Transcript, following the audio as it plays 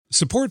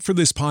Support for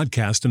this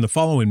podcast and the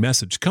following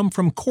message come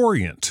from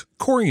Corient.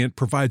 Corient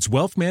provides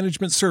wealth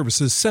management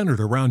services centered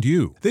around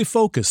you. They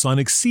focus on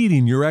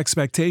exceeding your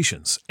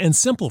expectations and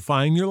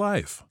simplifying your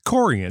life.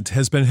 Corient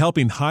has been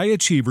helping high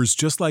achievers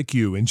just like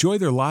you enjoy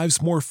their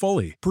lives more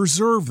fully,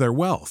 preserve their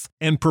wealth,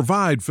 and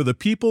provide for the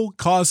people,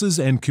 causes,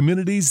 and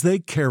communities they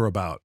care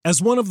about. As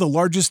one of the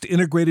largest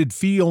integrated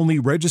fee-only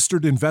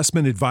registered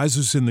investment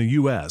advisors in the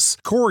U.S.,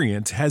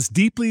 Corient has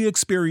deeply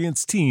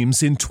experienced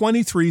teams in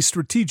 23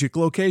 strategic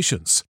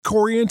locations.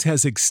 Corient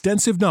has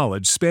extensive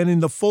knowledge spanning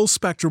the full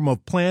spectrum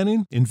of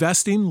planning,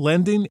 investing,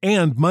 lending,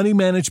 and money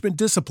management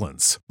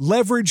disciplines.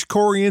 Leverage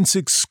Corient's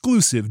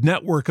exclusive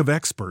network of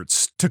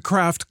experts to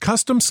craft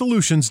custom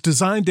solutions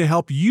designed to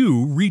help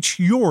you reach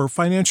your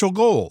financial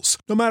goals,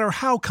 no matter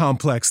how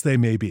complex they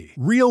may be.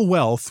 Real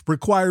wealth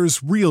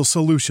requires real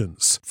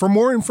solutions. For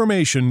more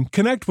information,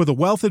 connect with a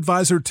wealth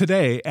advisor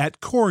today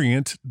at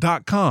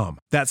Corient.com.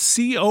 That's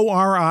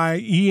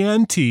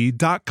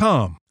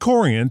Corient.com.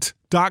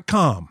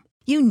 Corient.com.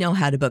 You know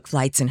how to book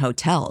flights and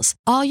hotels.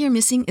 All you're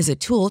missing is a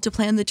tool to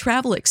plan the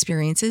travel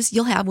experiences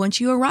you'll have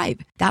once you arrive.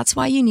 That's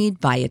why you need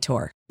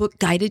Viator. Book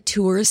guided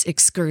tours,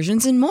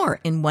 excursions, and more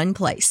in one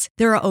place.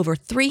 There are over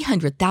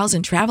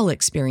 300,000 travel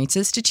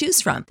experiences to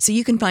choose from, so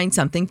you can find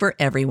something for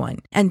everyone.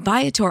 And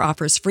Viator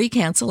offers free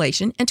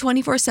cancellation and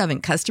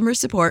 24/7 customer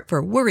support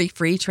for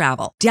worry-free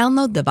travel.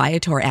 Download the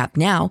Viator app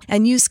now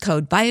and use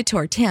code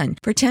Viator10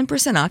 for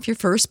 10% off your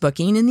first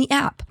booking in the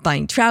app.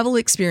 Find travel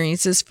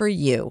experiences for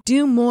you.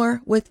 Do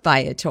more with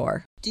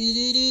Viator.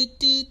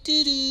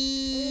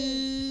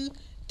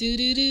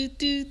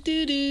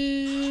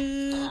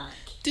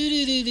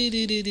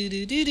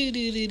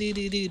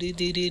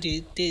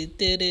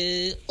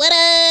 What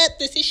up?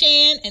 This is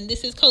Shan, and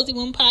this is Cozy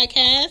Womb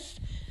Podcast.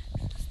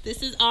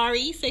 This is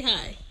Ari. Say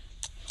hi.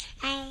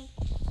 Hi.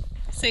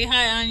 Say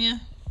hi,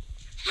 Anya.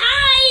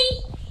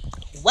 Hi.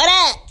 What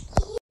up?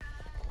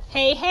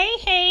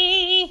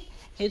 Hey.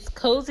 It's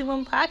Cozy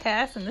Womb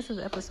Podcast, and this is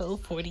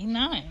episode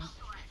 49.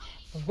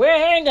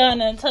 We're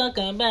gonna talk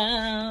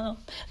about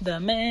the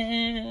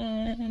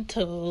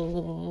mental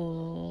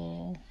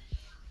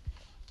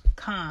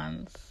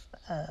cons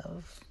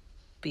of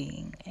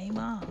being a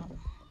mom.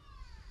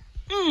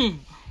 I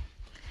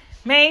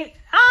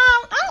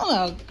don't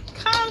know.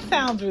 Con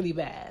sounds really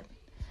bad.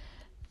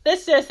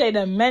 Let's just say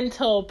the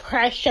mental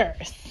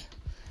pressures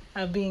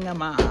of being a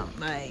mom.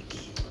 Like,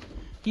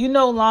 you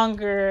no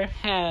longer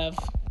have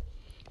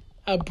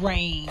a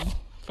brain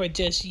for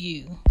just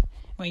you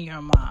when you're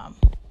a mom.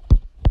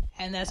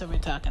 And that's what we're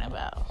talking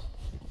about.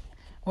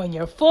 When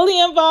you're fully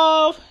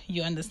involved,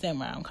 you understand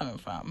where I'm coming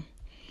from.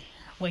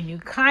 When you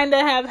kind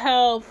of have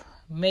help,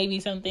 maybe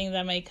some things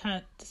I may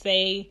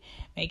say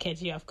may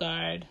catch you off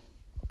guard.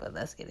 But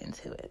let's get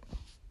into it.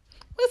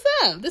 What's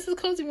up? This is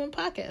Cozy Womb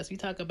Podcast. We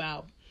talk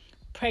about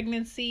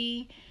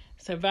pregnancy,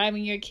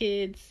 surviving your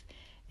kids,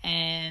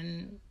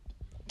 and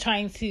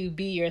trying to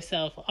be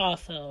yourself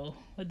also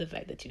with the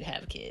fact that you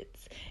have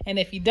kids. And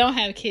if you don't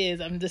have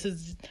kids, this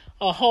is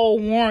a whole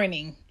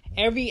warning.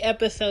 Every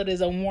episode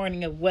is a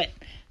warning of what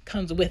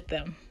comes with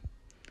them,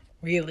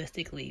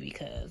 realistically,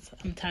 because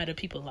I'm tired of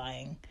people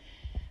lying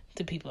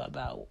to people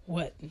about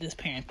what this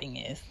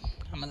parenting is.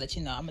 I'm going to let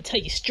you know. I'm going to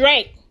tell you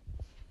straight.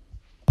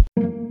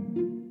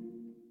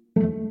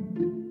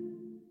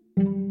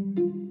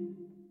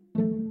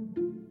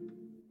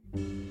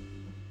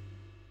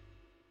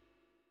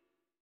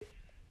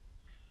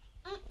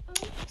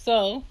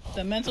 So,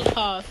 the mental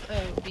cost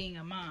of being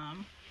a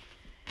mom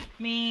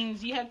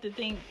means you have to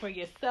think for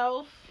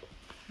yourself,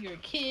 your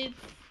kids,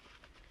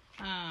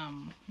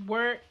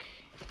 work.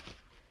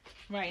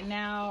 Right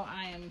now,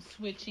 I am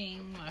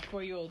switching my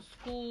 4-year-old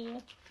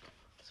school.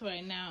 So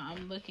right now,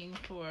 I'm looking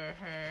for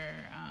her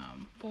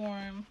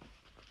form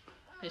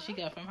that she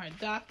got from her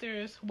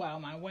doctors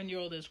while my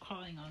 1-year-old is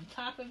crawling on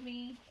top of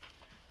me.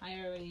 I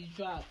already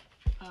dropped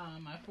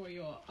my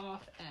 4-year-old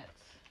off at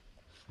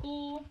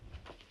school.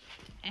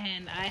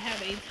 And I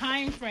have a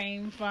time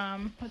frame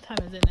from, what time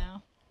is it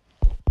now?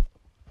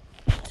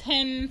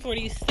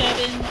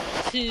 10:47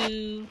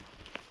 to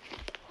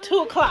 2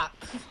 o'clock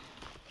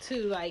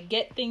to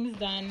get things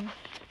done,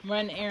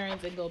 run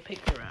errands, and go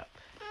pick her up.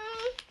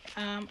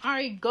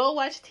 Ari, go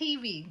watch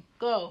TV.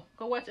 Go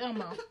watch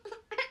Elmo.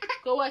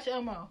 Go watch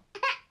Elmo.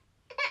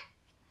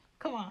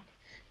 Come on.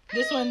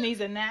 This one needs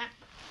a nap.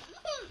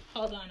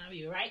 Hold on, I'll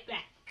be right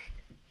back.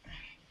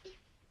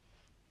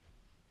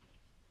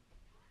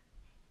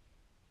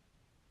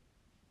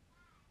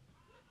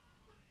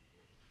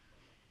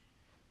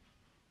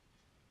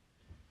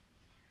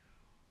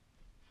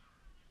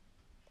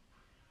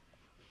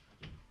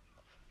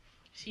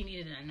 She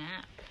needed a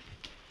nap,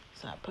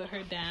 so I put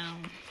her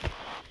down.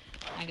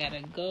 I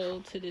gotta go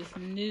to this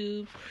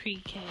new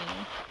pre-K,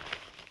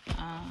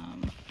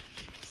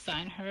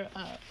 sign her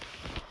up.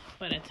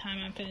 By the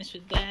time I'm finished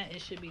with that,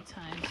 it should be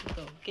time to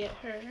go get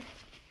her.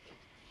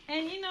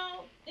 And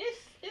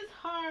it's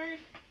hard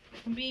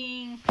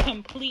being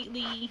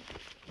completely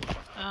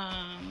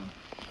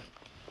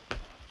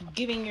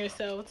giving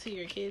yourself to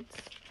your kids,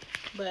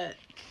 but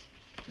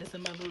It's a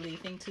motherly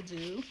thing to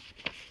do.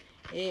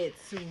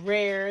 It's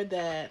rare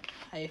that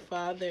a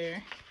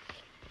father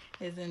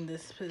is in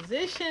this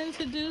position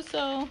to do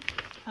so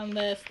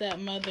unless that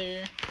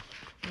mother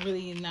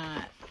really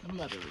not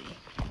motherly.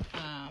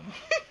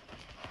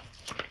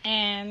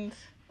 And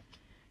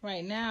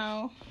right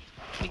now,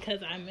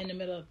 because I'm in the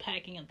middle of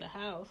packing up the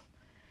house,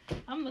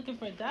 I'm looking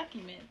for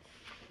documents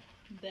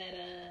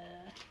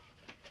that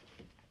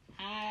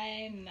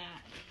I'm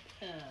not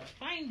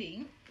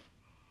finding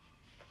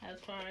as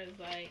far as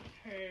like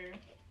her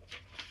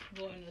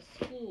going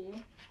to school.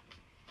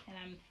 And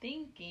I'm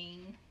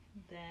thinking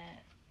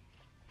that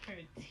her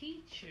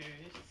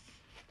teachers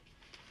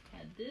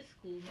at this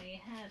school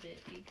may have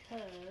it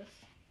because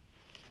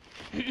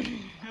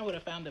I would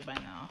have found it by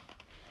now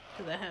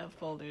because I have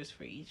folders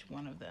for each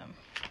one of them.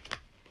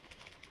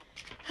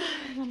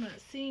 I'm not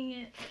seeing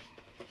it,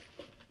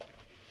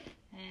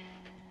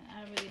 and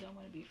I really don't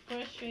want to be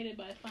frustrated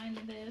by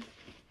finding this.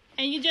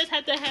 And you just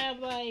have to have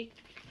like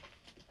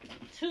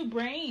two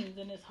brains,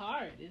 and it's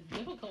hard. It's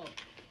difficult.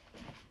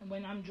 And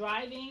when I'm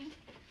driving,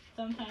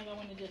 sometimes I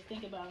want to just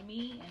think about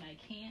me, and I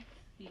can't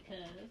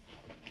because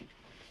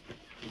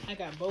I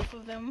got both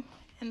of them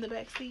in the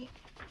back seat,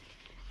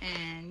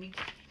 and you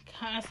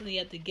constantly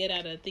have to get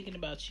out of thinking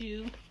about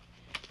you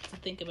to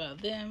think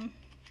about them,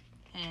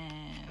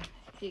 and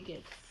it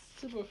gets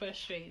super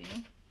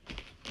frustrating.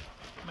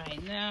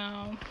 Right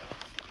now,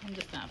 I'm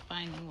just not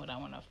finding what I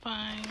want to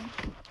find,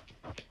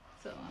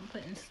 so I'm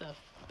putting stuff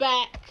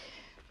back.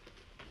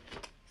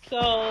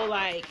 So,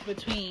 like,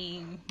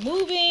 between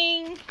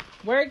moving,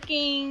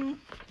 working,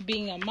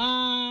 being a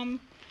mom,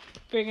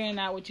 figuring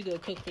out what you go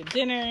cook for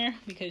dinner,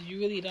 because you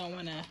really don't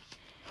want to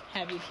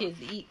have your kids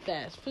eat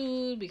fast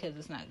food because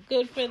it's not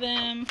good for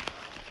them.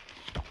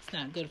 It's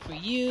not good for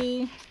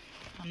you.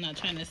 I'm not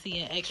trying to see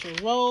an extra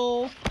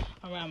roll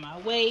around my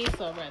waist,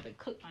 so I'd rather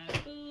cook my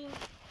food.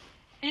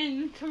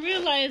 And to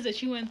realize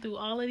that you went through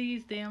all of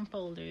these damn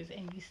folders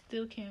and you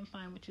still can't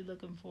find what you're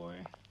looking for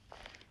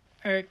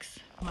irks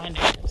my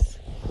nerves.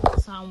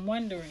 So I'm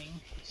wondering,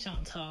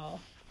 Chantal,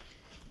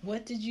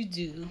 what did you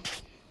do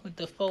with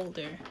the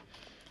folder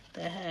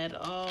that had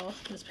all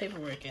this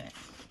paperwork in it?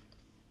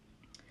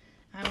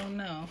 I don't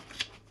know,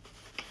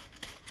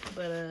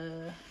 but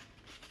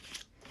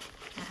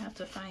I have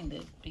to find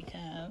it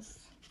because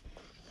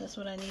that's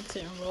what I need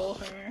to enroll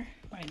her.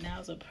 Right now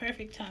is a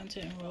perfect time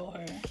to enroll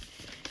her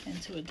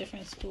into a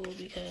different school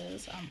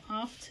because I'm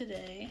off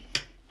today.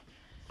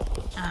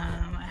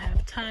 I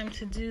have time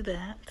to do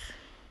that.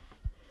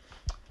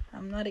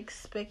 I'm not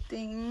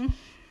expecting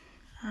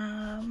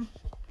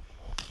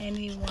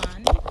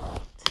anyone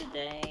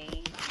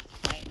today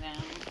right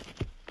now.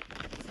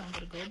 So I'm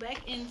going to go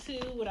back into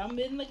what I've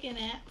been looking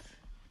at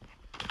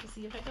to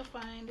see if I can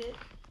find it.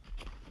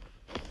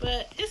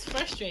 But it's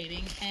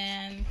frustrating,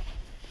 and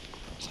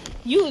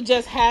you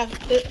just have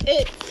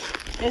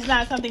it's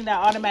not something that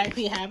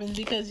automatically happens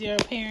because you're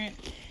a parent,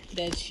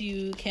 that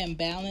you can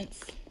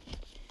balance,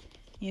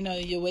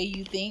 your way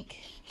you think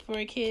for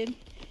a kid.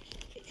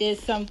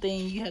 It's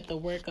something you have to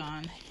work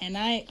on. And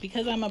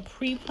because I'm a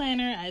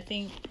pre-planner, I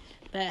think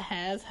that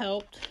has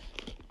helped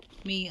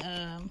me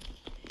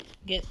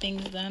get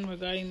things done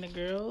regarding the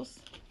girls,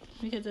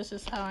 because that's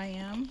just how I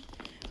am.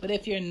 But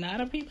if you're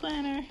not a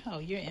pre-planner,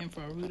 you're in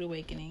for a rude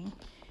awakening,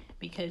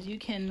 because you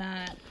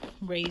cannot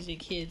raise your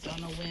kids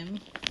on a whim.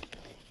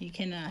 You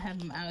cannot have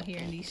them out here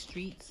in these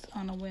streets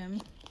on a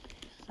whim.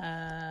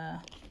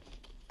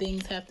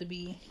 Things have to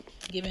be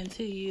given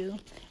to you.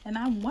 And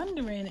I'm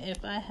wondering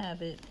if I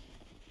have it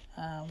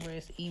where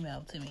it's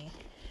emailed to me.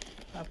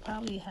 I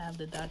probably have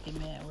the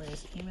document where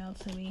it's emailed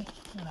to me,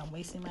 and I'm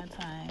wasting my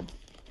time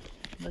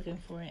looking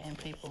for it in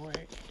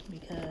paperwork,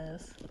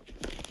 because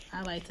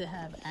I like to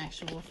have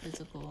actual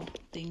physical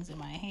things in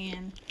my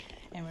hand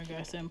in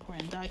regards to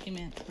important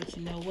documents. But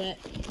you know what?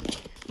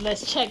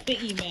 Let's check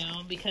the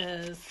email,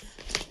 because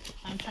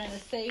I'm trying to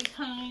save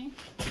time,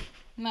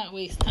 not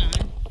waste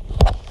time.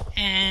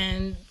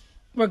 And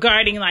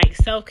regarding like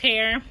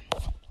self-care,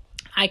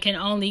 I can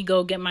only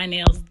go get my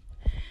nails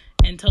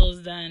and toes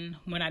done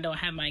when I don't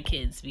have my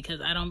kids, because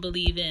I don't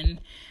believe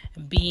in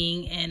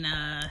being in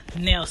a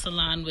nail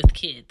salon with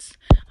kids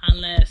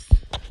unless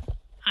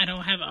I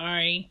don't have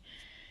Ari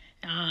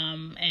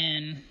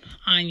and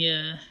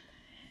Anya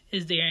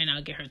is there and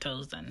I'll get her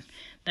toes done.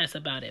 That's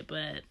about it.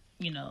 But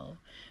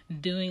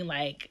doing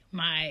like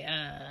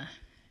my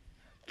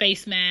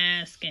face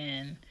mask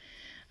and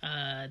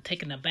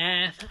taking a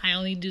bath, I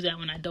only do that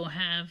when I don't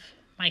have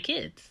my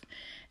kids.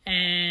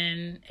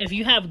 And if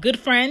you have good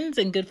friends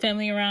and good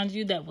family around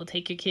you that will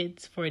take your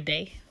kids for a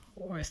day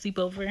or a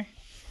sleepover,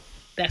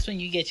 that's when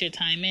you get your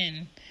time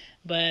in.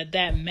 But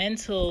that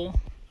mental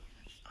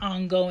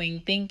ongoing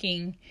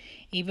thinking,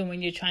 even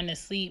when you're trying to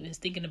sleep, is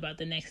thinking about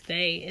the next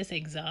day. It's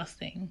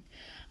exhausting.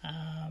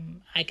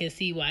 I can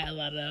see why a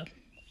lot of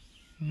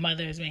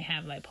mothers may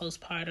have like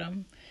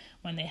postpartum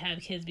when they have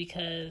kids,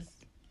 because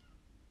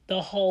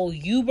the whole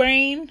you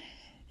brain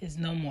is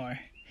no more.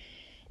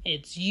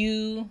 It's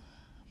you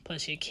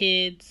plus your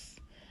kids.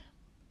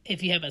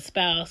 If you have a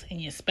spouse,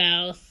 and your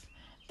spouse,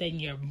 then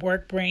your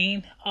work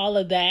brain, all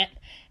of that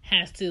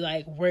has to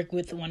like work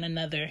with one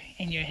another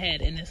in your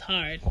head, and it's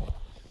hard.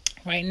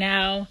 Right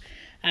now,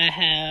 I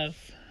have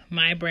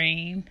my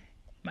brain,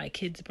 my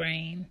kid's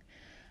brain,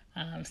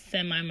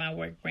 semi my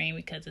work brain,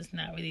 because it's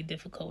not really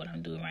difficult what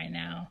I'm doing right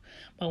now.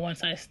 But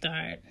once I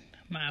start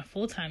my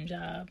full-time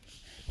job,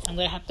 I'm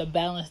going to have to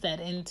balance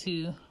that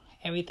into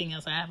everything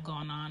else I have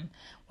going on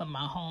with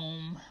my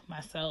home,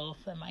 myself,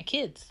 and my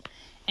kids.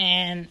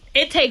 And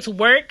it takes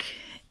work.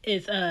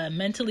 It's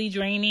mentally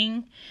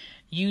draining.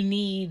 You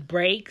need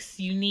breaks.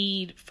 You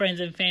need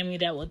friends and family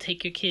that will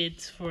take your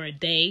kids for a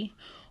day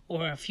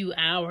or a few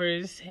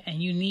hours.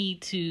 And you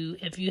need to,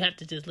 if you have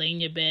to just lay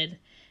in your bed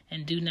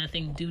and do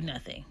nothing, do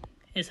nothing.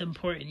 It's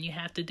important. You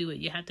have to do it.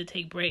 You have to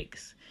take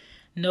breaks.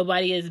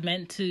 Nobody is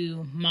meant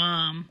to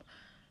mom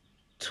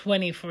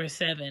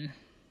 24/7.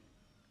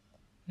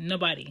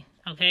 Nobody,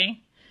 okay?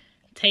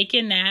 Take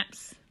your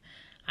naps.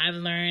 I've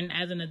learned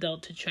as an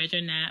adult to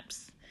treasure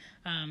naps.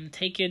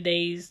 Take your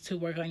days to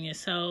work on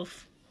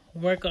yourself.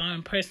 Work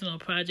on personal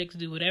projects.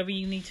 Do whatever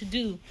you need to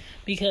do,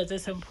 because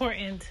it's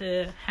important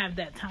to have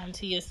that time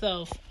to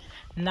yourself.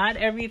 Not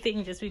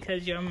everything just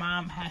because your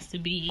mom has to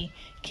be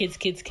kids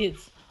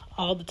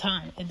all the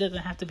time. It doesn't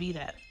have to be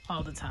that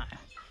all the time.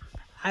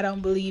 I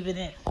don't believe in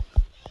it.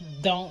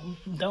 Don't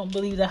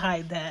believe the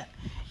hype that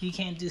you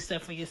can't do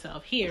stuff for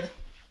yourself. Here,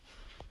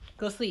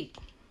 go sleep.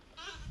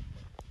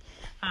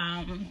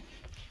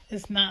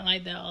 It's not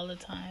like that all the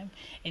time.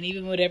 And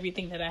even with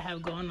everything that I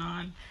have going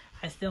on,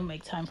 I still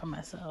make time for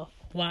myself.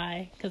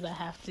 Why? Because I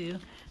have to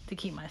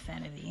keep my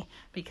sanity.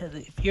 Because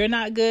if you're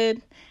not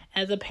good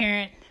as a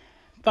parent,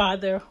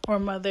 father, or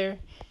mother,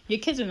 your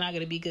kids are not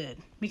going to be good.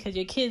 Because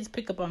your kids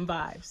pick up on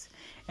vibes.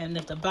 And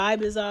if the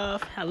vibe is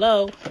off,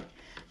 hello,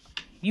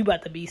 you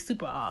about to be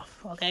super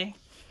off, okay?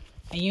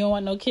 And you don't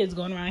want no kids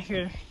going around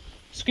here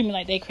screaming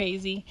like they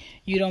crazy.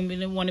 You don't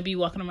really want to be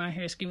walking around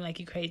here screaming like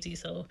you crazy.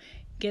 So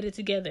get it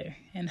together.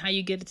 And how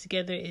you get it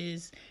together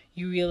is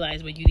you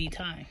realize when you need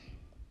time,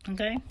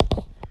 okay?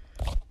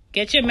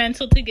 Get your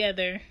mental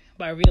together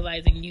by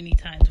realizing you need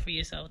time for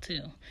yourself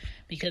too.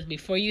 Because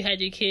before you had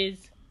your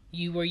kids,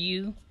 you were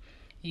you.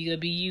 You're going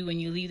to be you when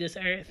you leave this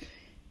earth.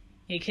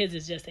 Your kids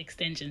is just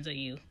extensions of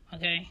you,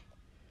 okay?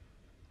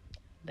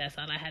 That's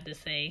all I had to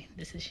say.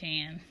 This is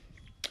Shan.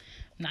 I'm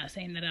not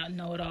saying that I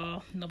know it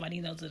all.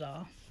 Nobody knows it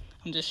all.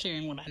 I'm just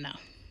sharing what I know.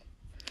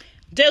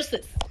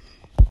 Deuces.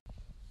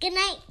 Good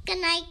night,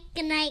 good night,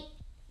 good night,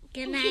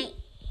 good night.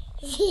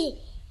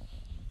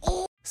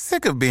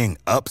 Sick of being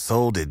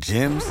upsold at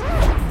gyms?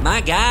 My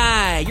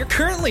guy, you're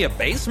currently a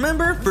base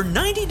member? For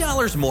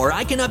 $90 more,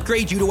 I can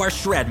upgrade you to our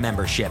Shred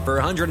membership. For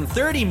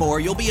 $130 more,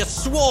 you'll be a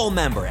Swole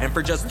member. And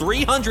for just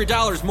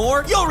 $300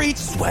 more, you'll reach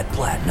Sweat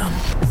Platinum.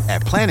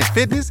 At Planet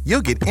Fitness,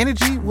 you'll get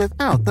energy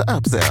without the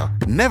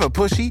upsell. Never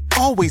pushy,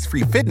 always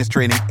free fitness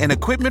training and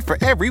equipment for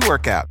every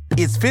workout.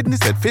 It's fitness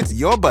that fits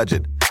your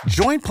budget.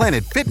 Join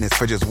Planet Fitness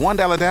for just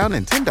 $1 down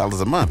and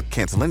 $10 a month.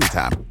 Cancel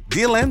anytime.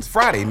 Deal ends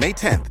Friday, May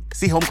 10th.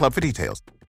 See Home Club for details.